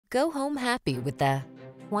Go home happy with the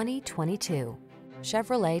 2022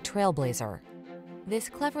 Chevrolet Trailblazer. This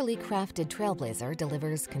cleverly crafted Trailblazer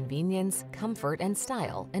delivers convenience, comfort, and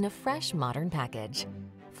style in a fresh, modern package.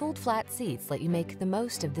 Fold flat seats let you make the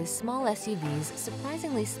most of this small SUV's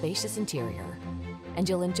surprisingly spacious interior. And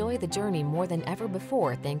you'll enjoy the journey more than ever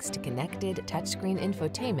before thanks to connected touchscreen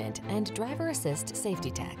infotainment and driver assist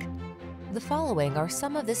safety tech. The following are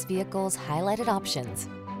some of this vehicle's highlighted options: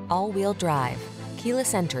 all-wheel drive,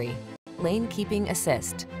 keyless entry, lane keeping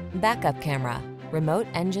assist, backup camera, remote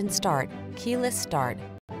engine start, keyless start,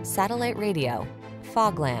 satellite radio,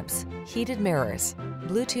 fog lamps, heated mirrors,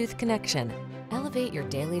 Bluetooth connection. Elevate your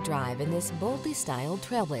daily drive in this boldly styled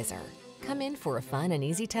Trailblazer. Come in for a fun and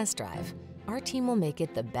easy test drive. Our team will make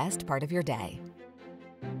it the best part of your day.